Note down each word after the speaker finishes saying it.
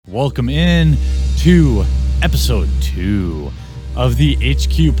Welcome in to episode 2 of the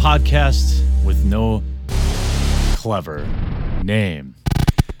HQ podcast with no clever name.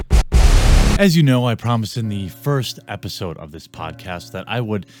 As you know, I promised in the first episode of this podcast that I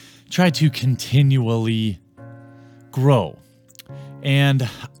would try to continually grow. And,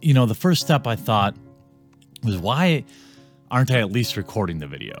 the first step I thought was, why aren't I at least recording the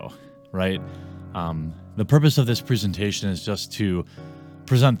video, right? The purpose of this presentation is just to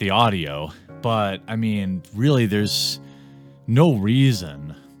present the audio, but really there's no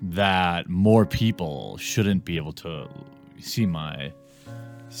reason that more people shouldn't be able to see my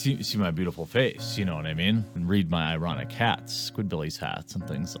beautiful face, you know what I mean? And read my ironic hats, Squidbillies hats and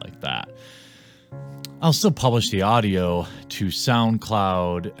things like that. I'll still publish the audio to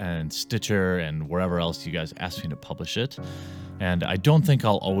SoundCloud and Stitcher and wherever else you guys ask me to publish it. And I don't think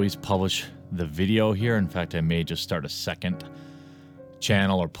I'll always publish the video here. In fact, I may just start a second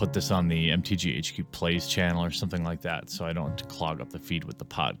channel or put this on the MTGHQ Plays channel or something like that, so I don't have to clog up the feed with the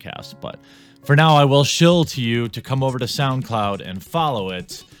podcast. But for now, I will shill to you to come over to SoundCloud and follow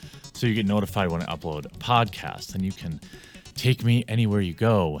it so you get notified when I upload a podcast. And you can take me anywhere you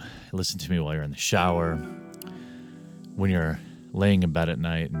go. Listen to me while you're in the shower, when you're laying in bed at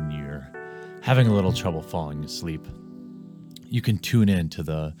night and you're having a little trouble falling asleep. You can tune in to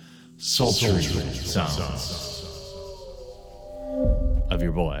the sultry sounds of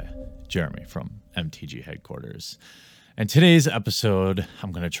your boy, Jeremy from MTG Headquarters. And today's episode,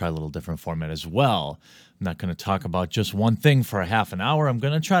 I'm going to try a little different format as well. I'm not going to talk about just one thing for a half an hour. I'm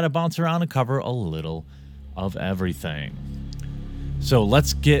going to try to bounce around and cover a little of everything. So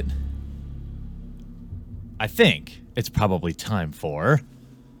let's get, I think it's probably time for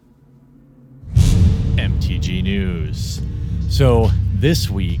MTG News. So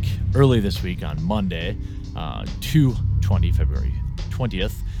early this week on Monday, February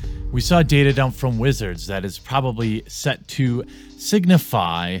 20th, we saw data down from Wizards that is probably set to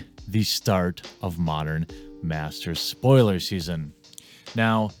signify the start of Modern Masters spoiler season.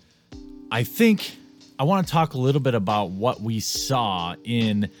 Now, I think I want to talk a little bit about what we saw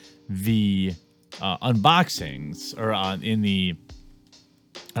in the unboxings or in the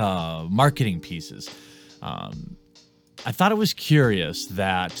marketing pieces. I thought it was curious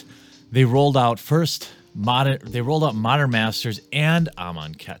that they rolled out Modern Masters and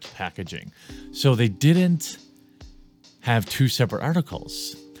Amonkhet packaging. So they didn't have two separate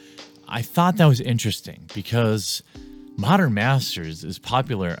articles. I thought that was interesting because Modern Masters is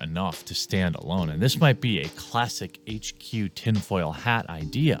popular enough to stand alone. And this might be a classic HQ tinfoil hat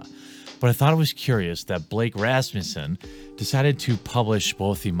idea. But I thought it was curious that Blake Rasmussen decided to publish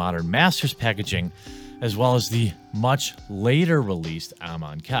both the Modern Masters packaging as well as the much later released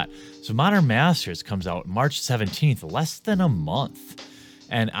Amonkhet. So Modern Masters comes out March 17th, less than a month.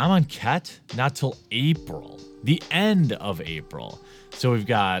 And Amonkhet, not till April, the end of April. So we've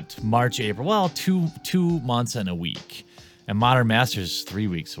got March, April, well, two months and a week. And Modern Masters is 3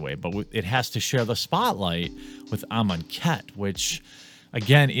 weeks away, but it has to share the spotlight with Amonkhet, which,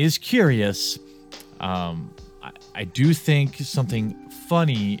 again, is curious. I do think something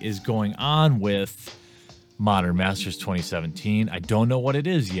funny is going on with Modern Masters 2017. I don't know what it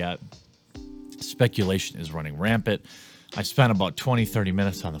is yet. Speculation is running rampant. I spent about 20-30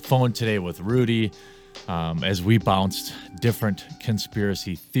 minutes on the phone today with Rudy as we bounced different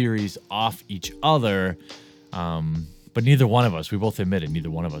conspiracy theories off each other. But neither one of us, we both admitted,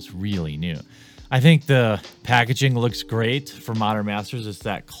 neither one of us really knew. I think the packaging looks great for Modern Masters. It's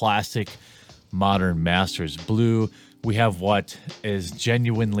that classic Modern Masters blue. We have what is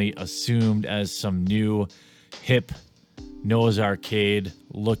genuinely assumed as some new hip Noah's Arcade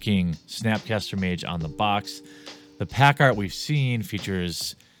looking Snapcaster Mage on the box. The pack art we've seen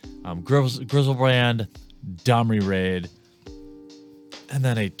features Grizzlebrand, Domri Raid, and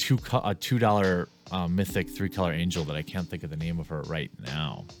then a $2 Mythic 3-color Angel that I can't think of the name of her right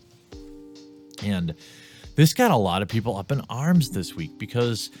now. And this got a lot of people up in arms this week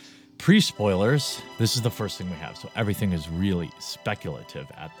because pre-spoilers, this is the first thing we have. So everything is really speculative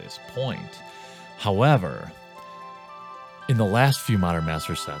at this point. However, in the last few Modern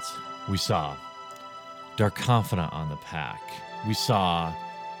Master sets, we saw Dark Confidant on the pack. We saw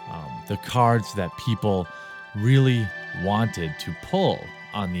the cards that people really wanted to pull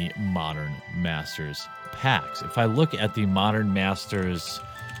on the Modern Masters packs. If I look at the Modern Masters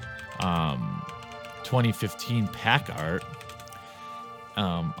 2015 pack art,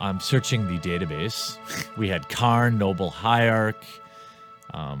 I'm searching the database. We had Karn, Noble Hierarch,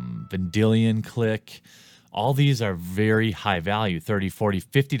 Vendilion Click. All these are very high value, $30, $40,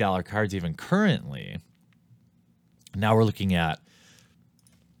 $50 cards even currently. Now we're looking at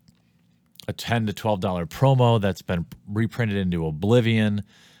a $10 to $12 promo that's been reprinted into Oblivion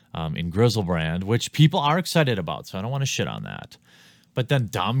in Grizzlebrand, which people are excited about, so I don't want to shit on that. But then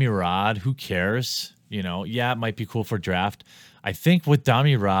Damirad, who cares? You know, yeah, it might be cool for draft. I think with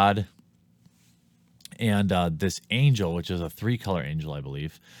Damirad and this angel, which is a 3-color angel, I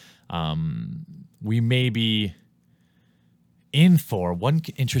believe, we may be in for one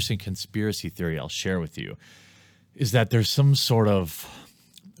interesting conspiracy theory I'll share with you, is that there's some sort of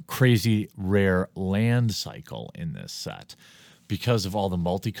crazy rare land cycle in this set. Because of all the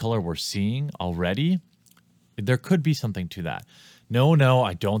multicolor we're seeing already, there could be something to that. No,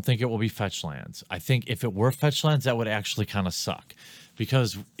 I don't think it will be fetch lands. I think if it were fetch lands, that would actually kind of suck.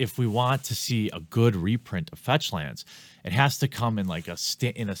 Because if we want to see a good reprint of fetch lands, it has to come in like a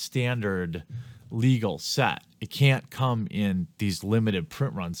standard legal set. It can't come in these limited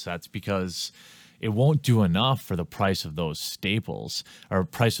print run sets because it won't do enough for the price of those staples or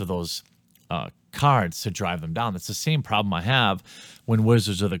price of those cards to drive them down. That's the same problem I have when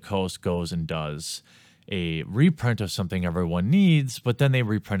Wizards of the Coast goes and does a reprint of something everyone needs, but then they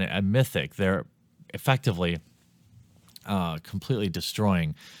reprint it at Mythic. They're effectively completely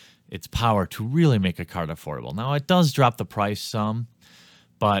destroying its power to really make a card affordable. Now, it does drop the price some,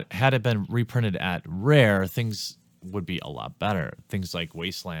 but had it been reprinted at Rare, things would be a lot better. Things like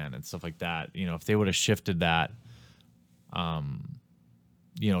Wasteland and stuff like that. You know, if they would have shifted that,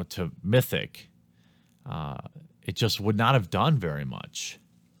 you know, to Mythic, it just would not have done very much.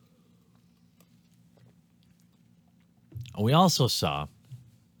 We also saw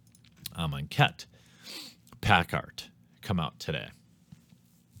Amonkhet pack art come out today.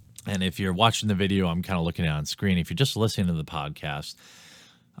 And if you're watching the video, I'm kind of looking at it on screen. If you're just listening to the podcast,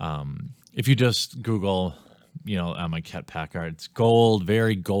 if you just Google, you know, Amonkhet pack art, it's gold,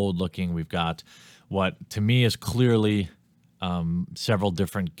 very gold looking. We've got what to me is clearly several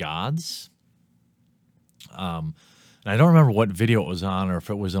different gods. And I don't remember what video it was on or if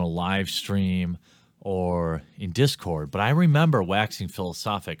it was in a live stream or in Discord, but I remember waxing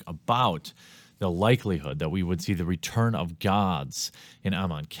philosophic about the likelihood that we would see the return of gods in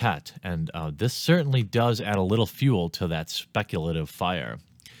Amonkhet, and this certainly does add a little fuel to that speculative fire.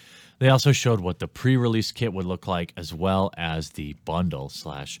 They also showed what the pre-release kit would look like, as well as the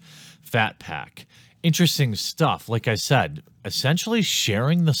bundle/fat pack. Interesting stuff. Like I said, essentially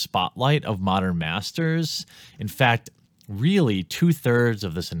sharing the spotlight of Modern Masters. In fact, really 2/3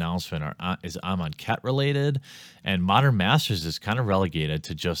 of this announcement is Amonkhet related, and Modern Masters is kind of relegated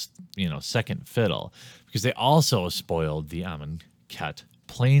to just, you know, second fiddle, because they also spoiled the Amonkhet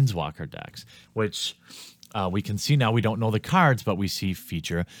Planeswalker decks, which we can see now. We don't know the cards, but we see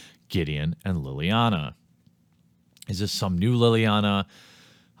feature Gideon and Liliana. Is this some new Liliana?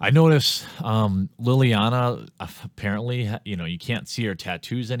 I noticed Liliana, apparently, you know, you can't see her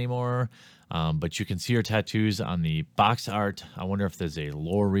tattoos anymore. But you can see her tattoos on the box art. I wonder if there's a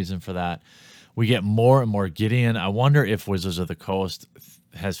lore reason for that. We get more and more Gideon. I wonder if Wizards of the Coast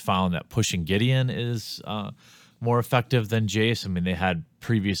has found that pushing Gideon is more effective than Jace. I mean, they had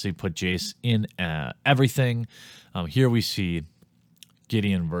previously put Jace in everything. Here we see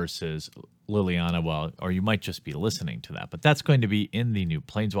Gideon versus Liliana. Well, or you might just be listening to that, but that's going to be in the new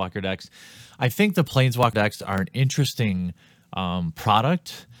Planeswalker decks. I think the Planeswalker decks are an interesting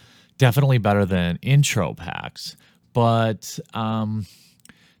product. Definitely better than intro packs, but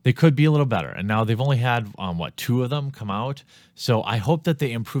they could be a little better. And now they've only had, 2 of them come out. So I hope that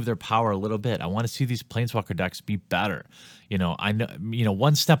they improve their power a little bit. I want to see these Planeswalker decks be better. You know, I know, you know,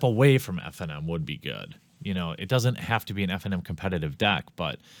 one step away from FNM would be good. You know, it doesn't have to be an FNM competitive deck,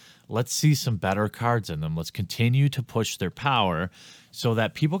 but let's see some better cards in them. Let's continue to push their power so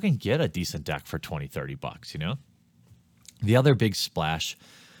that people can get a decent deck for $20-$30, you know? The other big splash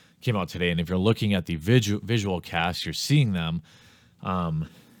came out today, and if you're looking at the visual cast, you're seeing them.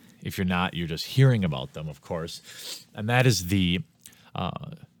 If you're not, you're just hearing about them, of course. And that is the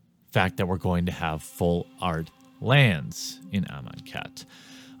fact that we're going to have full art lands in Amonkhet.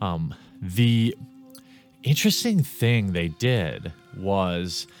 The interesting thing they did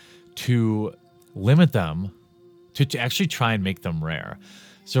was to limit them, to actually try and make them rare.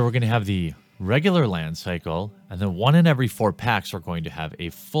 So we're going to have the regular land cycle, and then 1 in every 4 packs we're going to have a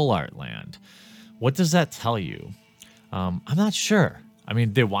full art land. What does that tell you? I'm not sure. I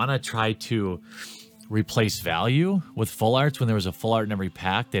mean, they want to try to replace value with full arts. When there was a full art in every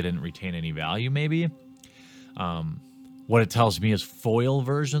pack, they didn't retain any value, maybe. What it tells me is foil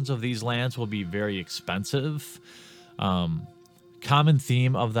versions of these lands will be very expensive. Common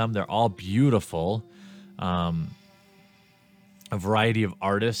theme of them, they're all beautiful. A variety of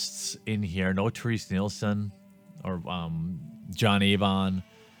artists in here. No Therese Nielsen or John Avon.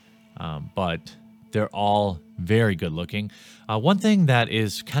 but they're all very good looking. One thing that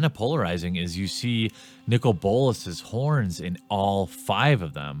is kind of polarizing is you see Nicol Bolas's horns in all 5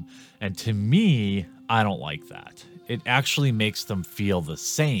 of them. And to me, I don't like that. It actually makes them feel the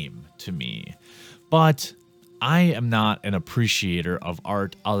same to me. But I am not an appreciator of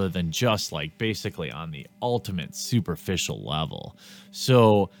art other than just like basically on the ultimate superficial level.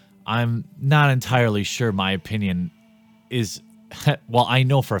 So I'm not entirely sure my opinion is well, I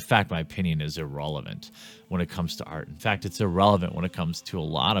know for a fact my opinion is irrelevant when it comes to art. In fact, it's irrelevant when it comes to a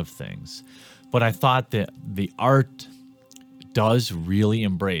lot of things. But I thought that the art does really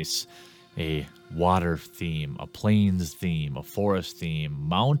embrace a water theme, a plains theme, a forest theme.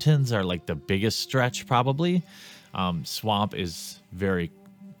 Mountains are like the biggest stretch, probably. Swamp is very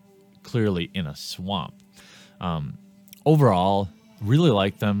clearly in a swamp. Overall, really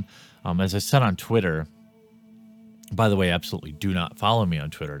like them. As I said on Twitter, by the way, absolutely do not follow me on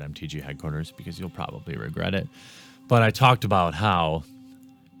Twitter at MTG Headquarters because you'll probably regret it. But I talked about how,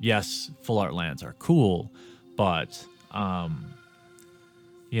 yes, full art lands are cool, but,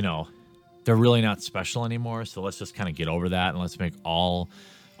 you know, they're really not special anymore. So let's just kind of get over that and let's make all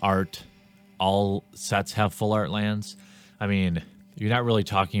sets have full art lands. I mean, you're not really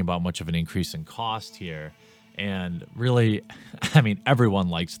talking about much of an increase in cost here. And really, I mean, everyone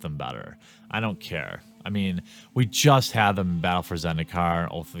likes them better. I don't care. I mean, we just had them in Battle for Zendikar,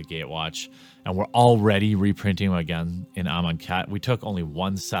 Oath of the Gatewatch, and we're already reprinting them again in Amonkhet. We took only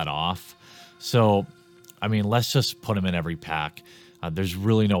 1 set off. So, I mean, let's just put them in every pack. There's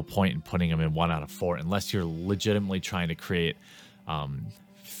really no point in putting them in 1 out of 4 unless you're legitimately trying to create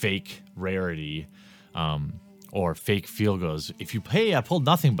fake rarity or fake feel goes. If you pay, I pulled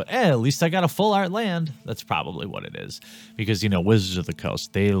nothing, but at least I got a full art land. That's probably what it is. Because, you know, Wizards of the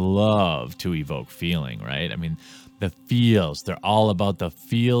Coast, they love to evoke feeling, right? I mean, the feels, they're all about the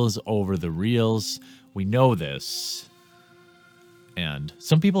feels over the reels. We know this. And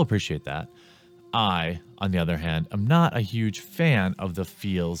some people appreciate that. I, on the other hand, am not a huge fan of the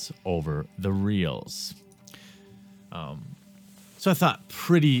feels over the reels. So I thought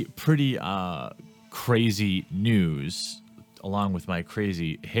pretty crazy news, along with my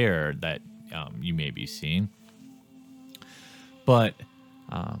crazy hair that you may be seeing. But,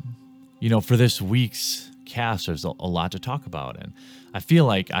 you know, for this week's cast, there's a lot to talk about. And I feel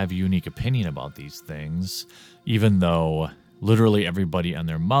like I have a unique opinion about these things, even though literally everybody and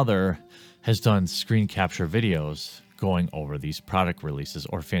their mother has done screen capture videos going over these product releases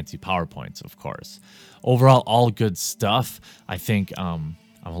or fancy PowerPoints, of course. Overall, all good stuff. I think I'm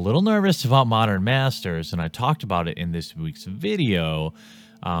a little nervous about Modern Masters, and I talked about it in this week's video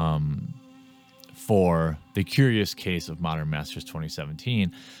for the Curious Case of Modern Masters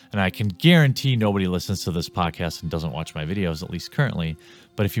 2017. And I can guarantee nobody listens to this podcast and doesn't watch my videos, at least currently.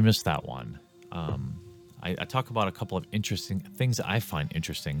 But if you missed that one, I talk about a couple of interesting things that I find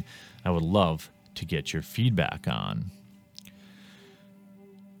interesting. I would love to get your feedback on.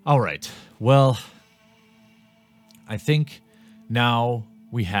 All right. Well, I think now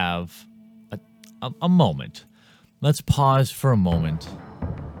we have a moment. Let's pause for a moment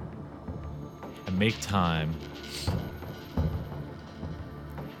and make time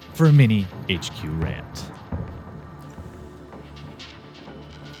for a mini HQ rant.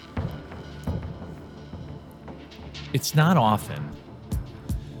 It's not often.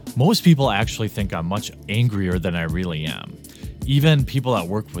 Most people actually think I'm much angrier than I really am. Even people that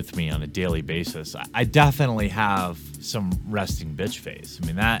work with me on a daily basis, I definitely have some resting bitch face. I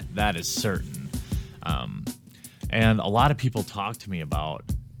mean, that is certain. And a lot of people talk to me about,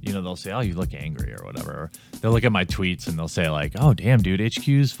 you know, they'll say, oh, you look angry or whatever. They'll look at my tweets and they'll say like, oh, damn, dude,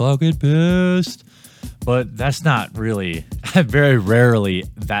 HQ's fucking pissed. But that's not really, I'm very rarely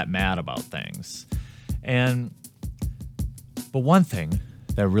that mad about things. But one thing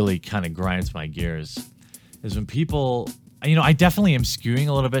that really kind of grinds my gears is when people, you know, I definitely am skewing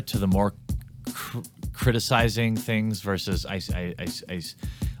a little bit to the more criticizing things versus I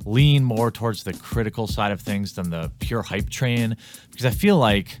lean more towards the critical side of things than the pure hype train, because I feel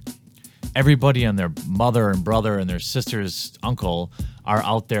like everybody and their mother and brother and their sister's uncle are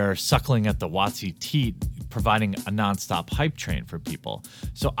out there suckling at the Watsy teat, providing a nonstop hype train for people.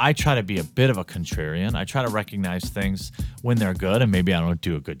 So I try to be a bit of a contrarian. I try to recognize things when they're good, and maybe I don't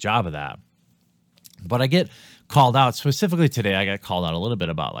do a good job of that. But I get called out, specifically today, I got called out a little bit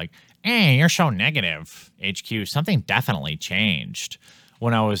about like, hey, you're so negative, HQ. Something definitely changed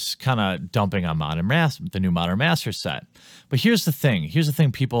when I was kind of dumping on the new Modern Master set. But here's the thing. Here's the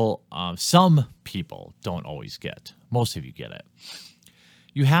thing people, some people don't always get. Most of you get it.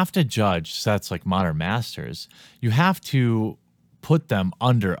 You have to judge sets like Modern Masters. You have to put them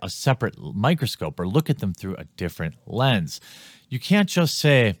under a separate microscope or look at them through a different lens. You can't just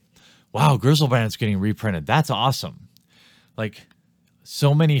say, wow, Grizzlebrand's getting reprinted. That's awesome. Like,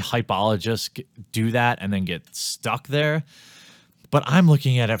 so many hypologists do that and then get stuck there. But I'm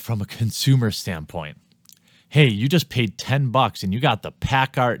looking at it from a consumer standpoint. Hey, you just paid $10 and you got the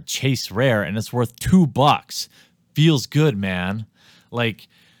pack art chase rare and it's worth $2. Feels good, man. Like,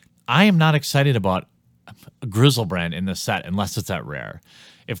 I am not excited about Grizzlebrand in this set unless it's at rare.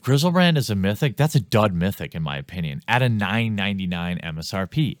 If Grizzlebrand is a mythic, that's a dud mythic in my opinion, at a $9.99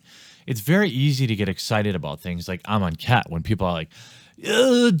 MSRP. It's very easy to get excited about things like Amonkhet when people are like,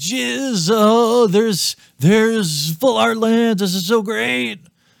 jizz, oh, there's full art lands, this is so great.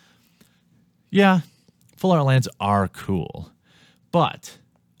 Yeah, full art lands are cool. But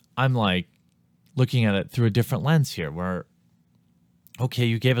I'm like looking at it through a different lens here where, okay,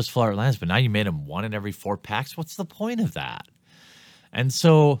 you gave us full art lands, but now you made them 1 in every 4 packs. What's the point of that? And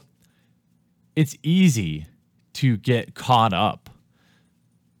so it's easy to get caught up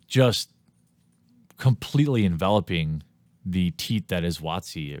just completely enveloping the teat that is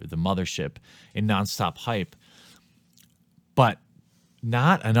WotC, or the mothership, in nonstop hype. But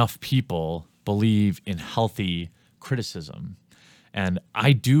not enough people believe in healthy criticism. And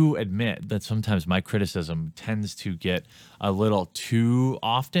I do admit that sometimes my criticism tends to get a little too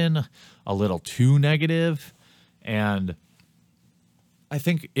often, a little too negative. And I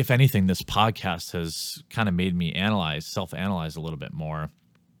think, if anything, this podcast has kind of made me self-analyze a little bit more.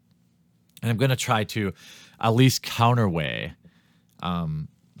 And I'm going to try to at least counterweigh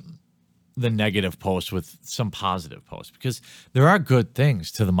the negative posts with some positive posts, because there are good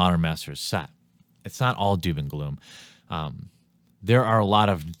things to the Modern Masters set. It's not all doom and gloom. There are a lot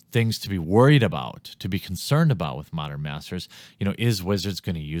of things to be worried about, to be concerned about with Modern Masters. You know, is Wizards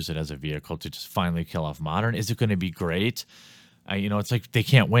going to use it as a vehicle to just finally kill off Modern? Is it going to be great? You know, it's like they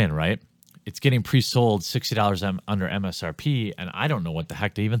can't win, right? It's getting pre-sold $60 under MSRP, and I don't know what the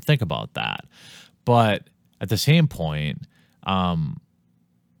heck to even think about that. But at the same point, why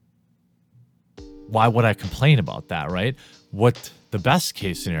would I complain about that, right? What the best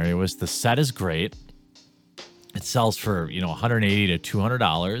case scenario is, the set is great. It sells for, you know, $180 to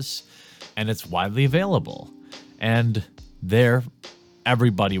 $200, and it's widely available. And there,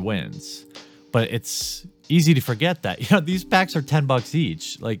 everybody wins. But it's easy to forget that, you know, these packs are $10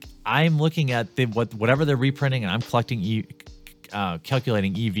 each. Like, I'm looking at whatever they're reprinting, and I'm collecting,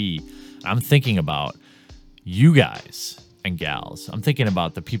 calculating EV. I'm thinking about you guys and gals. I'm thinking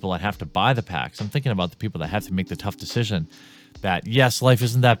about the people that have to buy the packs. I'm thinking about the people that have to make the tough decision that, yes, life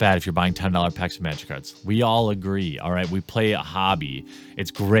isn't that bad if you're buying $10 packs of Magic cards. We all agree, all right? We play a hobby.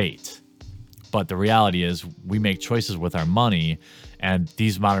 It's great. But the reality is we make choices with our money, and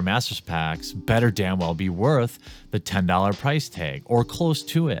these Modern Masters packs better damn well be worth the $10 price tag or close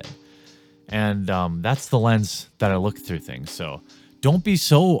to it. And that's the lens that I look through things. So don't be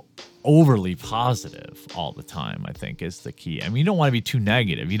so overly positive all the time, I think, is the key. I mean, you don't want to be too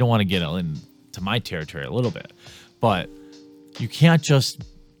negative. You don't want to get into my territory a little bit. But you can't just...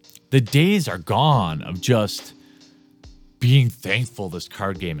 The days are gone of just being thankful this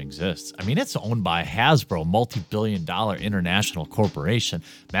card game exists. I mean, it's owned by Hasbro, multi-billion-dollar international corporation.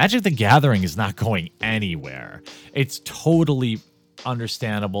 Magic the Gathering is not going anywhere. It's totally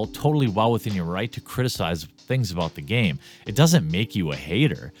understandable, totally well within your right to criticize things about the game. It doesn't make you a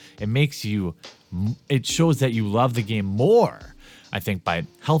hater. It shows that you love the game more. I think by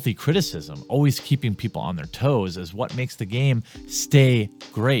healthy criticism, always keeping people on their toes, is what makes the game stay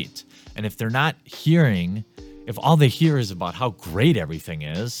great. And if they're not hearing... If all they hear is about how great everything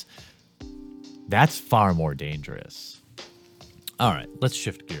is, that's far more dangerous. All right, let's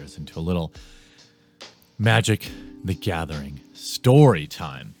shift gears into a little Magic the Gathering story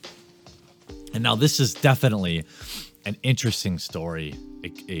time. And now this is definitely an interesting story,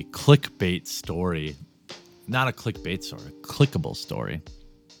 a clickbait story. Not a clickbait story, a clickable story.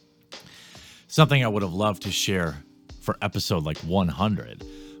 Something I would have loved to share for episode like 100.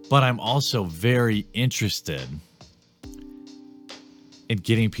 But I'm also very interested in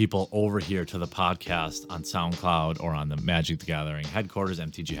getting people over here to the podcast on SoundCloud or on the Magic the Gathering headquarters,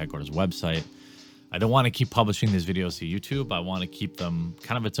 MTG headquarters website. I don't want to keep publishing these videos to YouTube. I want to keep them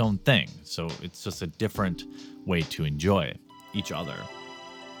kind of its own thing. So it's just a different way to enjoy each other.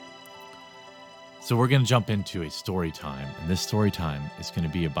 So we're going to jump into a story time. And this story time is going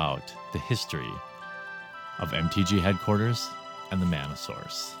to be about the history of MTG headquarters and the Mana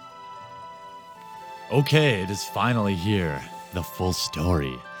Source. Okay, it is finally here, the full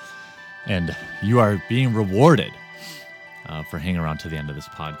story. And you are being rewarded for hanging around to the end of this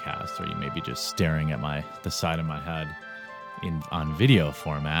podcast, or you may be just staring at the side of my head on video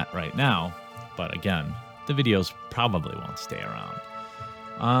format right now. But again, the videos probably won't stay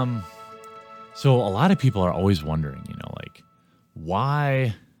around. So a lot of people are always wondering, like,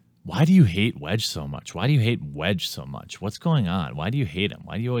 why do you hate Wedge so much? Why do you hate Wedge so much? What's going on? Why do you hate him?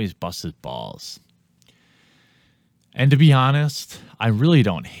 Why do you always bust his balls? And to be honest, I really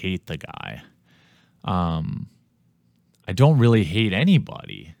don't hate the guy. I don't really hate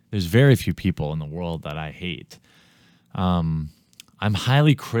anybody. There's very few people in the world that I hate. I'm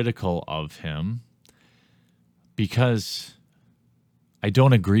highly critical of him because I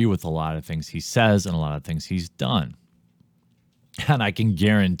don't agree with a lot of things he says and a lot of things he's done. And I can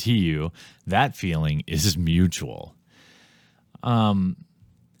guarantee you that feeling is mutual.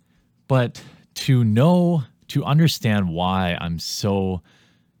 But to understand why I'm so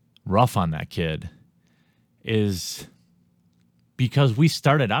rough on that kid is because we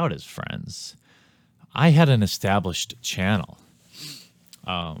started out as friends. I had an established channel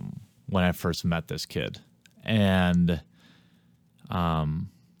when I first met this kid. And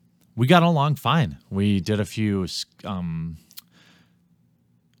we got along fine. We did a few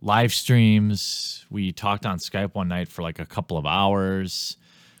live streams. We talked on Skype one night for like a couple of hours.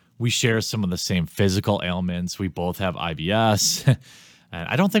 We share some of the same physical ailments. We both have IBS. And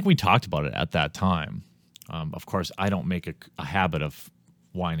I don't think we talked about it at that time. Of course, I don't make a habit of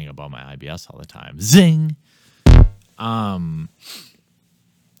whining about my IBS all the time. Zing!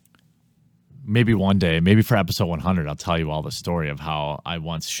 Maybe one day, maybe for episode 100, I'll tell you all the story of how I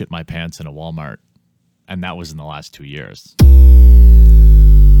once shit my pants in a Walmart. And that was in the last 2 years.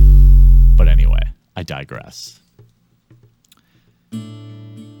 But anyway, I digress.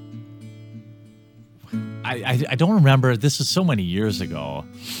 I don't remember. This is so many years ago.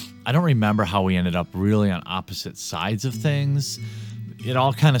 I don't remember how we ended up really on opposite sides of things. It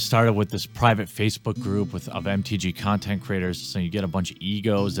all kind of started with this private Facebook group of MTG content creators. So you get a bunch of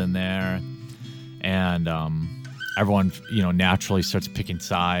egos in there, and everyone, naturally starts picking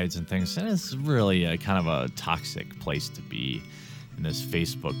sides and things. And it's really a kind of a toxic place to be in this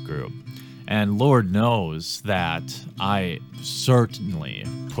Facebook group. And Lord knows that I certainly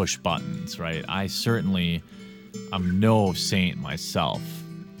push buttons, right? I certainly am no saint myself.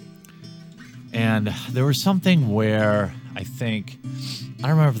 And there was something where I don't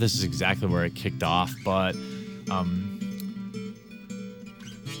remember if this is exactly where it kicked off, but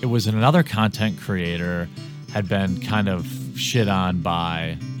it was another content creator had been kind of shit on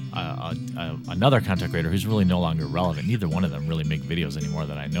by another content creator who's really no longer relevant. Neither one of them really make videos anymore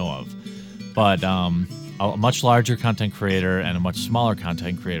that I know of. But a much larger content creator and a much smaller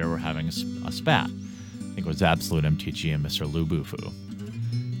content creator were having a spat. I think it was Absolute MTG and Mr. Lubufu.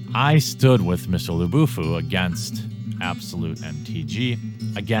 I stood with Mr. Lubufu against Absolute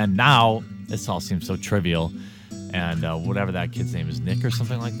MTG. Again, now this all seems so trivial. And whatever that kid's name is, Nick or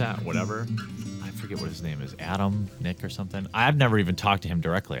something like that, whatever. I forget what his name is, Adam, Nick or something. I've never even talked to him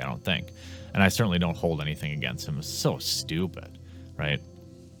directly, I don't think. And I certainly don't hold anything against him. It's so stupid, right?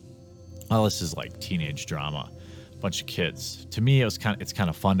 Well, this is like teenage drama. A bunch of kids. To me, it's kind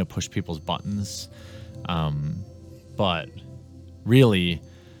of fun to push people's buttons. But really,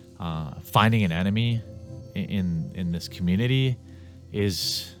 finding an enemy in this community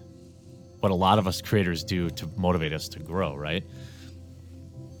is what a lot of us creators do to motivate us to grow, right?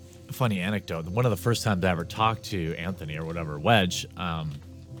 Funny anecdote. One of the first times I ever talked to Anthony or whatever, Wedge,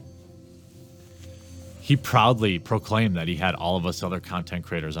 he proudly proclaimed that he had all of us other content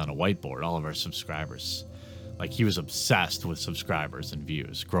creators on a whiteboard, all of our subscribers. Like, he was obsessed with subscribers and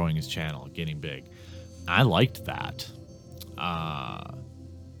views, growing his channel, getting big. I liked that. I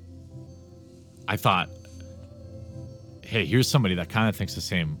thought, hey, here's somebody that kind of thinks the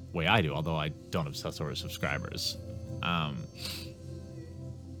same way I do, although I don't obsess over subscribers.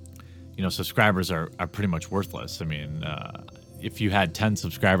 Subscribers are pretty much worthless. I mean, if you had 10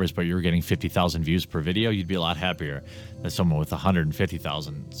 subscribers but you were getting 50,000 views per video, you'd be a lot happier than someone with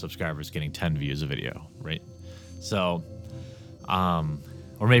 150,000 subscribers getting 10 views a video, right? So,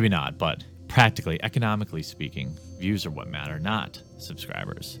 or maybe not, but practically, economically speaking, views are what matter, not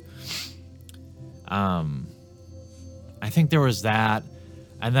subscribers. I think there was that.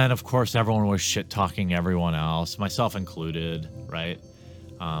 And then, of course, everyone was shit-talking everyone else, myself included, right?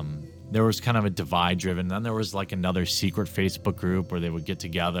 There was kind of a divide-driven. Then there was like another secret Facebook group where they would get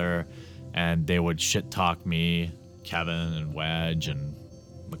together and they would shit-talk me, Kevin and Wedge and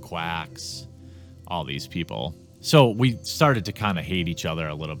McQuacks, all these people. So we started to kind of hate each other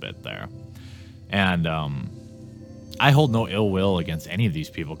a little bit there. And I hold no ill will against any of these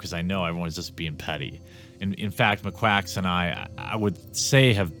people because I know everyone's just being petty. In fact, McQuacks and I would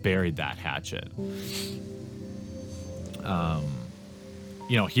say, have buried that hatchet.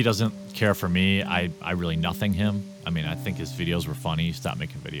 You know, he doesn't care for me. I really nothing him. I mean, I think his videos were funny. He stopped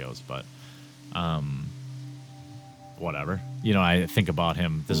making videos, but whatever. You know, I think about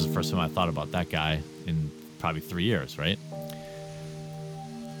him. This is the first time I thought about that guy in probably 3 years, right?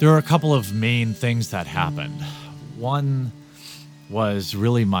 There are a couple of main things that happened. One was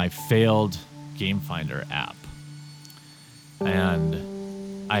really my failed Game Finder app. And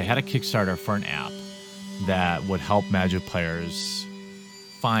I had a Kickstarter for an app that would help Magic players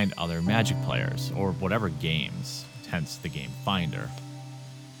find other Magic players or whatever games, hence the Game Finder.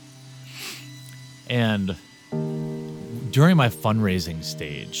 And during my fundraising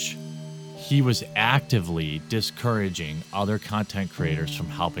stage, he was actively discouraging other content creators from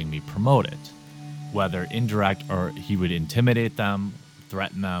helping me promote it, whether indirect or he would intimidate them,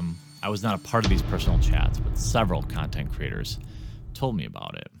 threaten them. I was not a part of these personal chats, but several content creators told me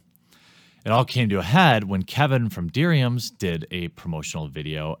about it. It all came to a head when Kevin from Dirium's did a promotional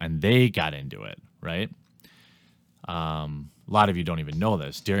video and they got into it, right? A lot of you don't even know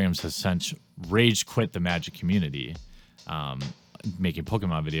this. Dirium's has since rage quit the Magic community, making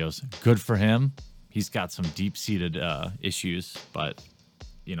Pokemon videos. Good for him. He's got some deep-seated issues, but,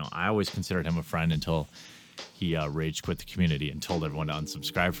 you know, I always considered him a friend until he rage quit the community and told everyone to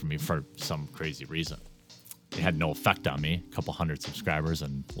unsubscribe from me for some crazy reason. It had no effect on me, a couple hundred subscribers,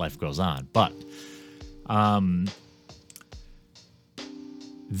 and life goes on. But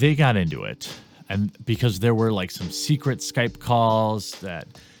they got into it, and because there were like some secret Skype calls that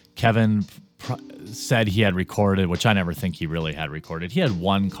Kevin said he had recorded, which I never think he really had recorded. He had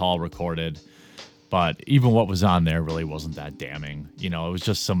one call recorded, but even what was on there really wasn't that damning. You know, it was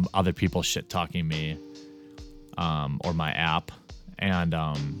just some other people shit-talking me or my app. And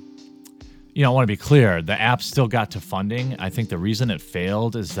you know, I want to be clear, the app still got to funding. I think the reason it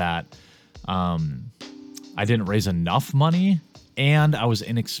failed is that I didn't raise enough money and I was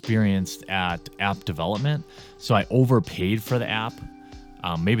inexperienced at app development. So I overpaid for the app.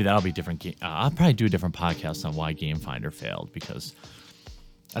 Maybe that'll be different. I'll probably do a different podcast on why Game Finder failed, because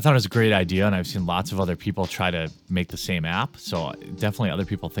I thought it was a great idea and I've seen lots of other people try to make the same app. So definitely other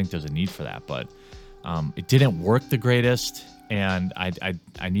people think there's a need for that, but it didn't work the greatest. And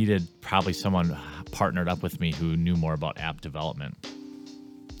I needed probably someone partnered up with me who knew more about app development.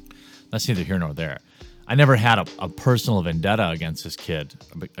 That's neither here nor there. I never had a personal vendetta against this kid,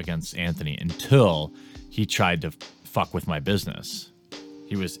 against Anthony, until he tried to fuck with my business.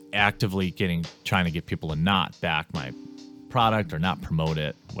 He was actively trying to get people to not back my product or not promote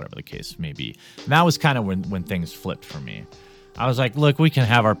it, whatever the case may be. And that was kind of when things flipped for me. I was like, look, we can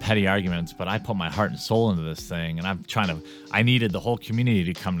have our petty arguments, but I put my heart and soul into this thing, and I needed the whole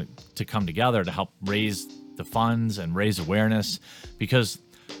community to come together to help raise the funds and raise awareness, because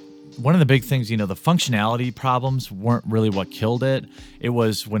one of the big things, you know, the functionality problems weren't really what killed it. It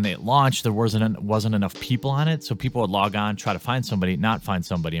was when it launched, there wasn't enough people on it, so people would log on, try to find somebody, not find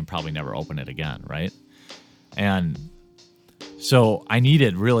somebody, and probably never open it again, right? And so I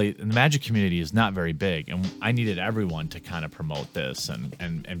needed really, and the Magic community is not very big, and I needed everyone to kind of promote this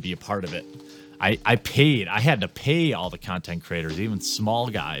and be a part of it. I had to pay all the content creators, even small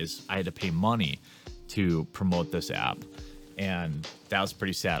guys. I had to pay money to promote this app, and that was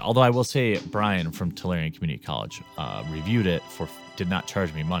pretty sad. Although I will say, Brian from Tellurian Community College reviewed it did not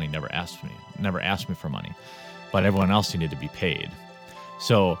charge me money, never asked me for money, but everyone else needed to be paid.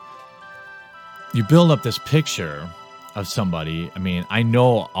 So you build up this picture of somebody. I mean, I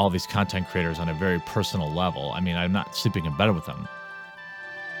know all these content creators on a very personal level. I mean, I'm not sleeping in bed with them,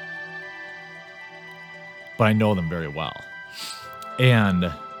 but I know them very well.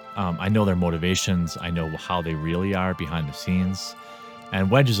 And I know their motivations. I know how they really are behind the scenes. And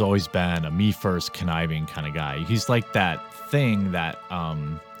Wedge has always been a me first, conniving kind of guy. He's like that thing that,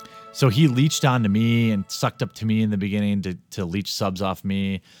 so he leached onto me and sucked up to me in the beginning to leech subs off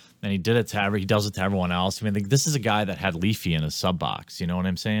me. And he does it to everyone else. I mean, like, this is a guy that had Leafy in his sub box. You know what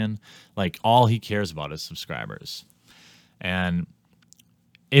I'm saying? Like, all he cares about is subscribers. And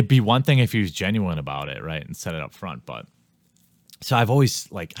it'd be one thing if he was genuine about it, right, and said it up front. But so I'm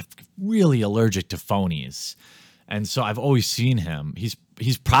really allergic to phonies. And so I've always seen him. He's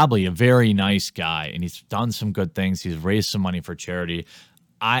probably a very nice guy, and he's done some good things. He's raised some money for charity.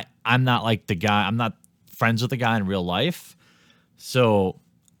 I'm not like the guy. I'm not friends with the guy in real life. So,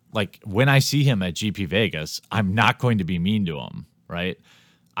 like, when I see him at GP Vegas, I'm not going to be mean to him, right?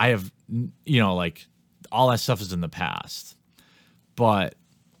 I have, you know, like, all that stuff is in the past. But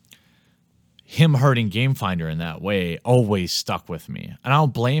him hurting Game Finder in that way always stuck with me. And I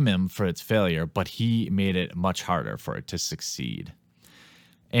don't blame him for its failure, but he made it much harder for it to succeed.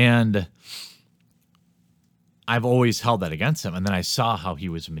 And I've always held that against him. And then I saw how he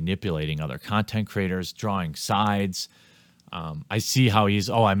was manipulating other content creators, drawing sides. I see how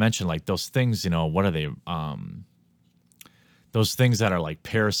I mentioned like those things, what are they? Those things that are like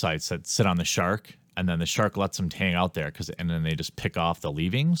parasites that sit on the shark, and then the shark lets them hang out there and then they just pick off the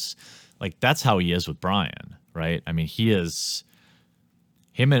leavings. Like that's how he is with Brian, right? I mean, his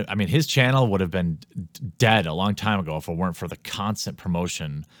channel would have been dead a long time ago if it weren't for the constant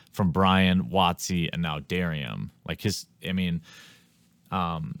promotion from Brian, Watsy, and now Darium. Like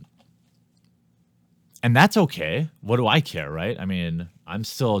and that's okay. What do I care, right? I mean, I'm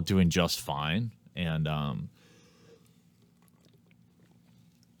still doing just fine. And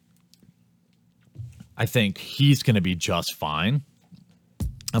I think he's going to be just fine.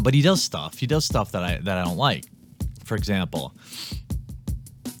 But he does stuff. He does stuff that I don't like. For example,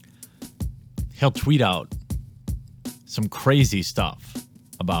 he'll tweet out some crazy stuff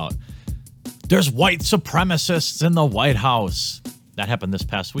about there's white supremacists in the White House. That happened this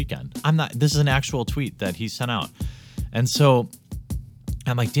past weekend. This is an actual tweet that he sent out. And so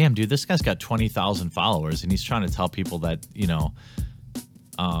I'm like, damn, dude, this guy's got 20,000 followers and he's trying to tell people that,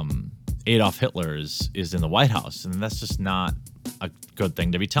 Adolf Hitler is in the White House. And that's just not a good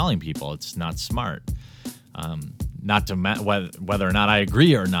thing to be telling people. It's not smart. Not to whether or not I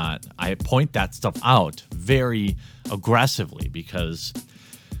agree or not, I point that stuff out very aggressively because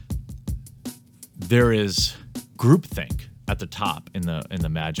there is groupthink at the top in the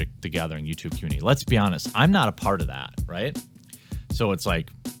Magic the Gathering YouTube community. Let's be honest, I'm not a part of that, right? So it's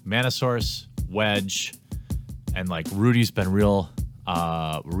like Manosaurus, Wedge, and like Rudy's been real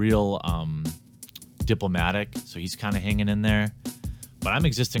diplomatic, so he's kind of hanging in there. But I'm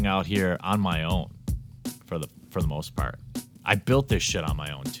existing out here on my own for the most part. I built this shit on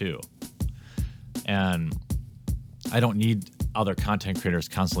my own too. And I don't need other content creators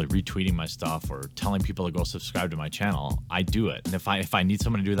constantly retweeting my stuff or telling people to go subscribe to my channel. I do it. And if I need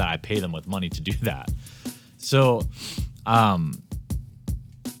someone to do that, I pay them with money to do that. So I'm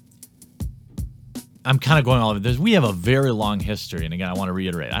kind of going all over this. We have a very long history. And again, I want to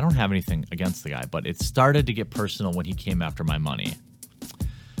reiterate, I don't have anything against the guy, but it started to get personal when he came after my money.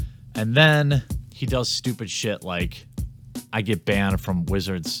 And then he does stupid shit like I get banned from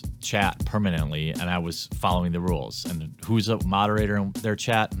Wizards chat permanently, and I was following the rules. And who's a moderator in their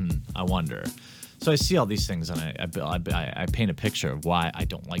chat? I wonder. So I see all these things, and I paint a picture of why I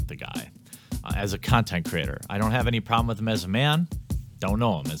don't like the guy as a content creator. I don't have any problem with him as a man. Don't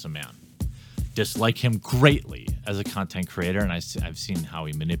know him as a man. Dislike him greatly as a content creator, and I've seen how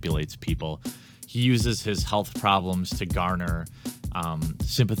he manipulates people. He uses his health problems to garner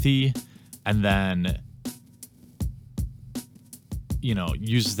sympathy, and then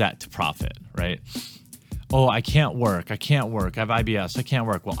uses that to profit, right? Oh, I can't work. I have IBS. I can't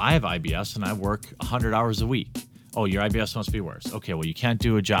work. Well, I have IBS and I work 100 hours a week. Oh, your IBS must be worse. Okay, well, you can't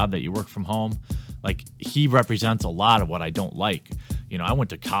do a job that you work from home. Like, he represents a lot of what I don't like. I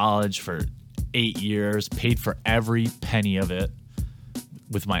went to college for 8 years, paid for every penny of it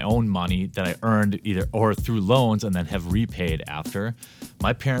with my own money that I earned either or through loans and then have repaid after.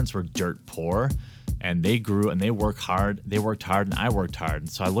 My parents were dirt poor. And they grew and they worked hard. They worked hard and I worked hard. And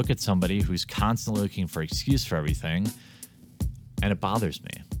so I look at somebody who's constantly looking for excuse for everything, and it bothers me.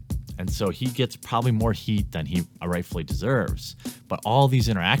 And so he gets probably more heat than he rightfully deserves. But all these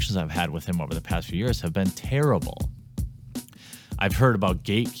interactions I've had with him over the past few years have been terrible. I've heard about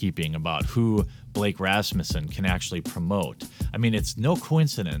gatekeeping, about who Blake Rasmussen can actually promote. I mean, it's no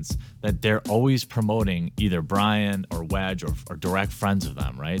coincidence that they're always promoting either Brian or Wedge or direct friends of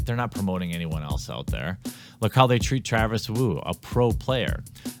them, right? They're not promoting anyone else out there. Look how they treat Travis Wu, a pro player.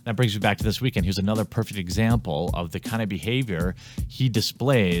 That brings me back to this weekend. Here's another perfect example of the kind of behavior he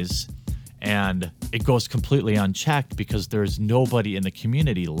displays, and it goes completely unchecked because there's nobody in the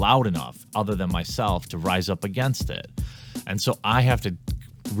community loud enough other than myself to rise up against it. And so I have to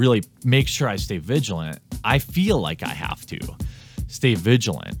really make sure I stay vigilant. I feel like I have to stay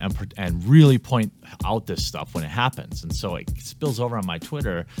vigilant and really point out this stuff when it happens. And so it spills over on my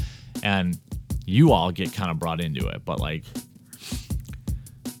Twitter, and you all get kind of brought into it. But like,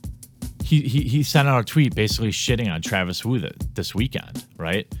 he sent out a tweet basically shitting on Travis Wu this weekend,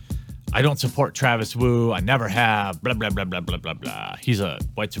 right? I don't support Travis Wu. I never have. Blah, blah, blah, blah, blah, blah, blah. He's a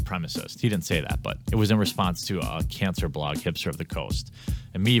white supremacist. He didn't say that, but it was in response to a cancer blog, Hipster of the Coast.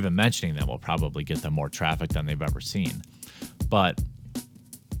 And me even mentioning them will probably get them more traffic than they've ever seen. But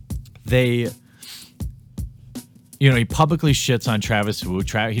he publicly shits on Travis Wu.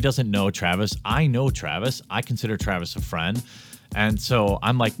 He doesn't know Travis. I know Travis. I consider Travis a friend. And so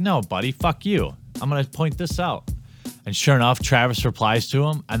I'm like, no, buddy, fuck you. I'm going to point this out. And sure enough, Travis replies to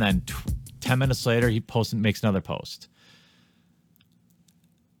him, and then 10 minutes later, he posts and makes another post.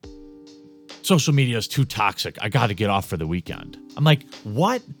 Social media is too toxic. I got to get off for the weekend. I'm like,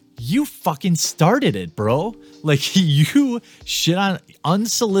 what? You fucking started it, bro. Like, you shit on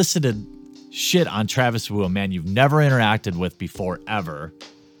unsolicited shit on Travis Wu, a man you've never interacted with before, ever.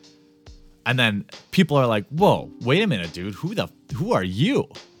 And then people are like, whoa, wait a minute, dude. Who are you?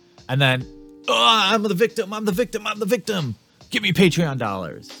 And then, I'm the victim. Give me Patreon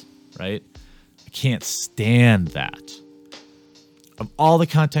dollars, right? I can't stand that. Of all the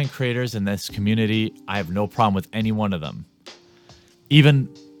content creators in this community, I have no problem with any one of them.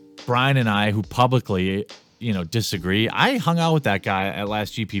 Even Brian and I, who publicly, disagree, I hung out with that guy at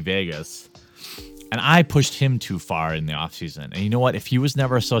last GP Vegas, and I pushed him too far in the offseason. And you know what? If he was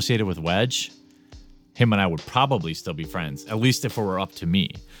never associated with Wedge, him and I would probably still be friends, at least if it were up to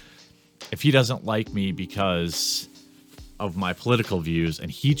me. If he doesn't like me because of my political views and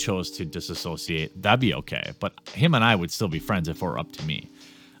he chose to disassociate, that'd be okay. But him and I would still be friends if it were up to me.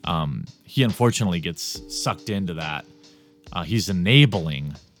 He unfortunately gets sucked into that. He's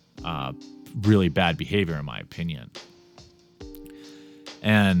enabling really bad behavior, in my opinion.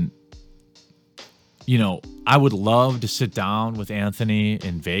 And, I would love to sit down with Anthony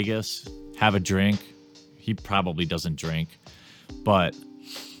in Vegas, have a drink. He probably doesn't drink, but,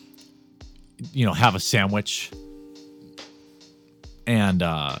 have a sandwich and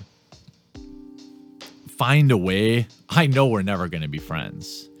find a way. I know we're never going to be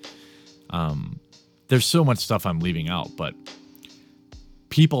friends. There's so much stuff I'm leaving out, but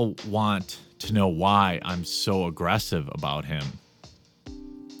people want to know why I'm so aggressive about him.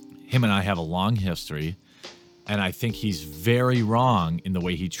 Him and I have a long history, and I think he's very wrong in the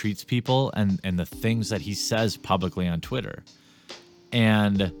way he treats people and the things that he says publicly on Twitter.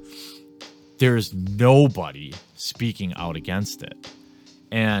 And there's nobody speaking out against it.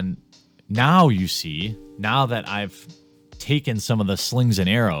 And now now that I've taken some of the slings and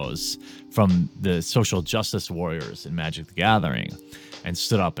arrows from the social justice warriors in Magic the Gathering and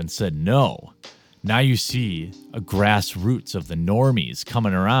stood up and said no, now you see a grassroots of the normies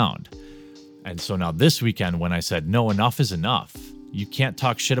coming around. And so now this weekend, when I said, no, enough is enough. You can't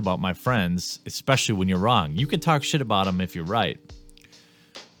talk shit about my friends, especially when you're wrong. You can talk shit about them if you're right.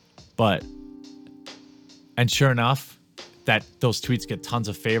 And sure enough, those tweets get tons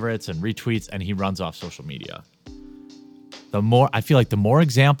of favorites and retweets, and he runs off social media. I feel like the more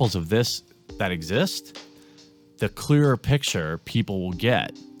examples of this that exist, the clearer picture people will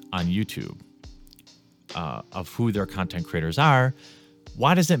get on YouTube of who their content creators are.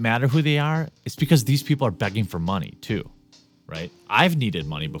 Why does it matter who they are? It's because these people are begging for money too, right? I've needed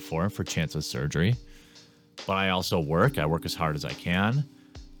money before for chance of surgery, but I also work. I work as hard as I can.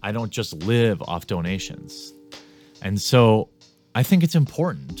 I don't just live off donations. And so I think it's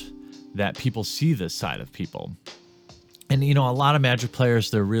important that people see this side of people. And, a lot of Magic players,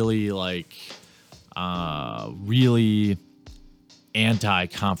 they're really really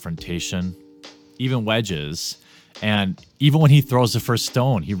anti-confrontation, even Wedges. And even when he throws the first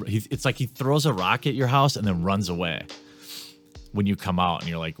stone, it's like he throws a rock at your house and then runs away when you come out and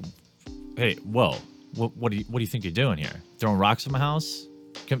you're like, hey, whoa, what do you think you're doing here? Throwing rocks at my house?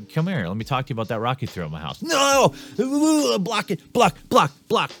 Come here. Let me talk to you about that rock you threw at my house. No! Block it. Block.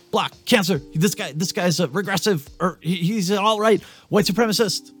 Cancer. This guy's a regressive, or he's an alt-right white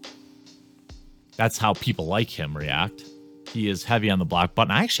supremacist. That's how people like him react. He is heavy on the block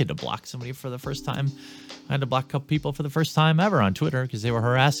button. I actually had to block somebody for the first time. I had to block a couple people for the first time ever on Twitter because they were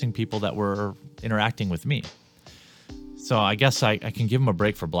harassing people that were interacting with me. So I guess I can give him a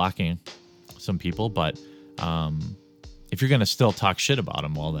break for blocking some people, but if you're going to still talk shit about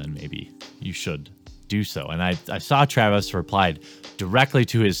him, well, then maybe you should do so. And I saw Travis replied directly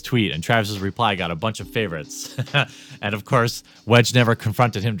to his tweet, and Travis's reply got a bunch of favorites. And of course, Wedge never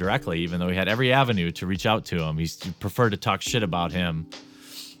confronted him directly, even though he had every avenue to reach out to him. He preferred to talk shit about him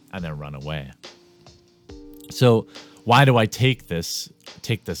and then run away. So why do I take this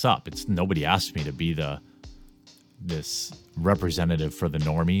up? It's nobody asked me to be this representative for the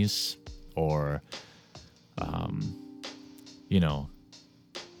normies or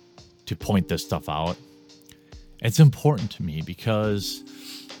to point this stuff out. It's important to me because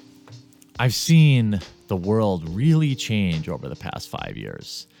I've seen the world really change over the past 5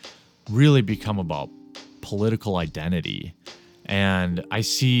 years, really become about political identity. And I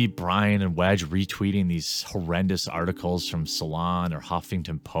see Brian and Wedge retweeting these horrendous articles from Salon or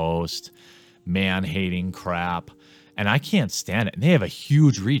Huffington Post, man-hating crap, and I can't stand it. And they have a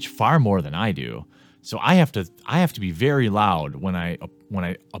huge reach, far more than I do. So I have to be very loud when I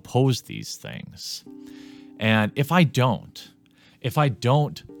oppose these things. And if I don't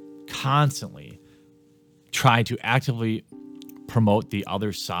constantly try to actively promote the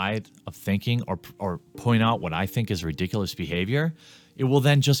other side of thinking or point out what I think is ridiculous behavior, it will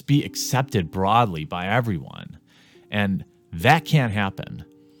then just be accepted broadly by everyone. And that can't happen.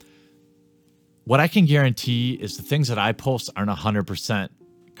 What I can guarantee is the things that I post aren't 100%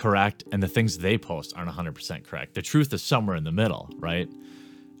 correct, and the things they post aren't 100% correct. The truth is somewhere in the middle, right?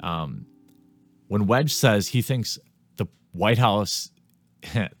 When Wedge says he thinks the White House,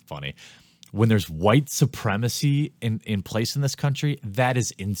 funny, when there's white supremacy in place in this country, that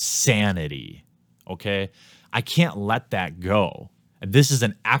is insanity, okay? I can't let that go. And this is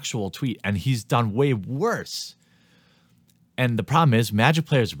an actual tweet, and he's done way worse. And the problem is Magic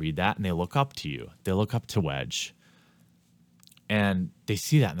players read that, and they look up to you. They look up to Wedge. And they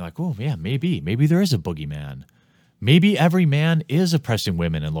see that, and they're like, oh, yeah, maybe there is a boogeyman. Maybe every man is oppressing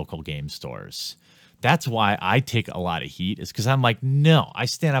women in local game stores. That's why I take a lot of heat, is because I'm like, no. I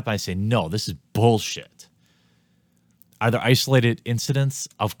stand up and I say, no, this is bullshit. Are there isolated incidents?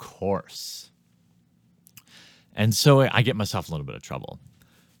 Of course. And so I get myself in a little bit of trouble.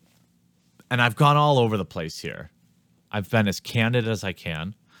 And I've gone all over the place here. I've been as candid as I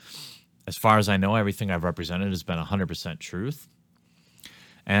can. As far as I know, everything I've represented has been 100% truth.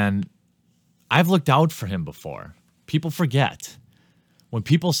 And I've looked out for him before. People forget. When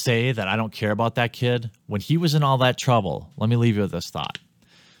people say that I don't care about that kid, when he was in all that trouble, let me leave you with this thought.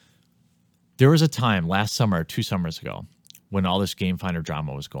 There was a time last summer or 2 summers ago when all this Game Finder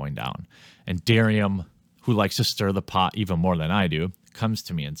drama was going down. And Darium, who likes to stir the pot even more than I do, comes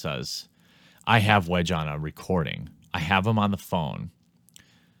to me and says, I have Wedge on a recording. I have him on the phone.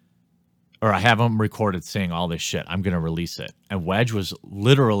 Or I have him recorded saying all this shit. I'm going to release it. And Wedge was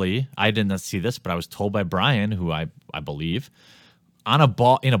literally, I did not see this, but I was told by Brian, who I believe, on a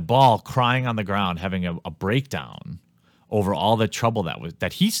ball, crying on the ground, having a breakdown over all the trouble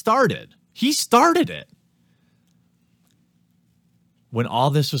that he started. He started it. When all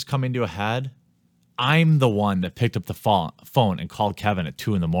this was coming to a head, I'm the one that picked up the phone and called Kevin at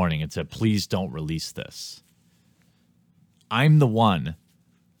 2 a.m. and said, please don't release this. I'm the one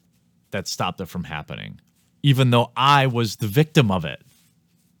that stopped it from happening, even though I was the victim of it.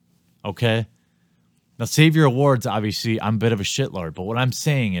 Okay? Now, save your awards, obviously, I'm a bit of a shitlord, but what I'm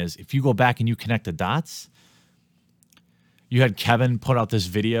saying is, if you go back and you connect the dots, you had Kevin put out this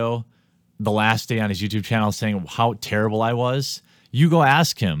video the last day on his YouTube channel saying how terrible I was. You go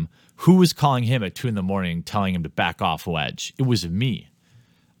ask him who was calling him at 2 a.m. telling him to back off Wedge. It was me.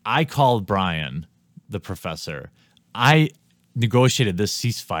 I called Brian, the professor. I negotiated this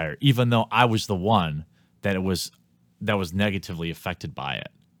ceasefire, even though I was the one that was negatively affected by it.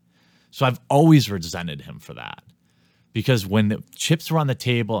 So I've always resented him for that, because when the chips were on the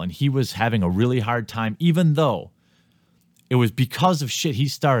table and he was having a really hard time, even though it was because of shit he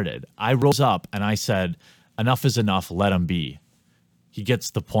started, I rose up and I said, enough is enough, let him be. He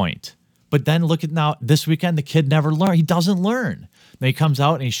gets the point. But then look at now, this weekend, the kid never learned. He doesn't learn. Then he comes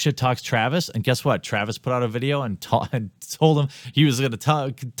out and he shit talks Travis. And guess what? Travis put out a video and told him he was going to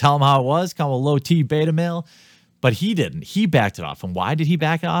tell him how it was, call him a low T beta male. But he didn't. He backed it off. And why did he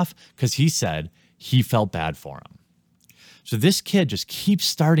back it off? Because he said he felt bad for him. So this kid just keeps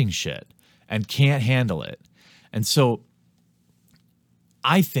starting shit and can't handle it. And so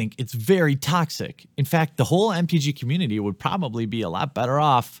I think it's very toxic. In fact, the whole MTG community would probably be a lot better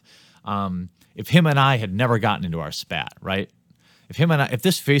off if him and I had never gotten into our spat, right? If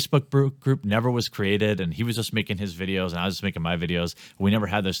this Facebook group never was created and he was just making his videos and I was just making my videos, we never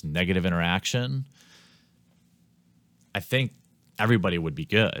had this negative interaction, I think everybody would be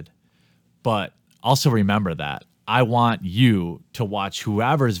good. But also remember that I want you to watch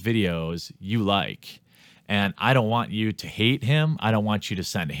whoever's videos you like. And I don't want you to hate him. I don't want you to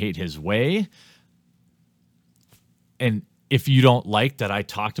send hate his way. And if you don't like that I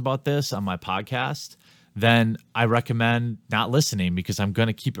talked about this on my podcast, then I recommend not listening, because I'm going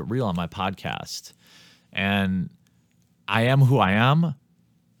to keep it real on my podcast. And I am who I am.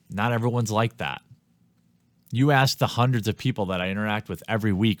 Not everyone's like that. You ask the hundreds of people that I interact with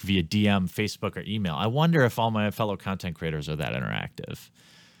every week via DM, Facebook, or email. I wonder if all my fellow content creators are that interactive.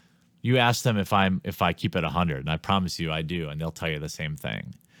 You ask them if I keep it 100, and I promise you I do, and they'll tell you the same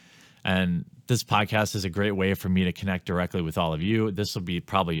thing. And this podcast is a great way for me to connect directly with all of you. This will be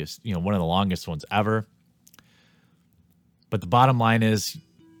probably one of the longest ones ever. But the bottom line is,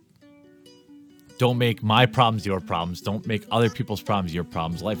 don't make my problems your problems. Don't make other people's problems your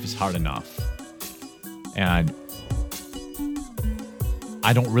problems. Life is hard enough. And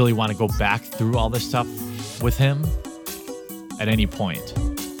I don't really want to go back through all this stuff with him at any point,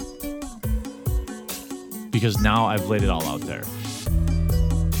 because now I've laid it all out there.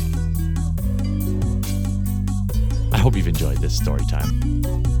 hope you've enjoyed this story time.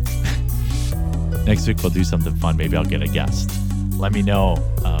 Next week, we'll do something fun. Maybe I'll get a guest. Let me know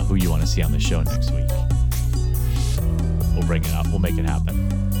who you want to see on the show next week. We'll bring it up. We'll make it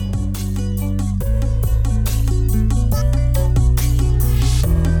happen.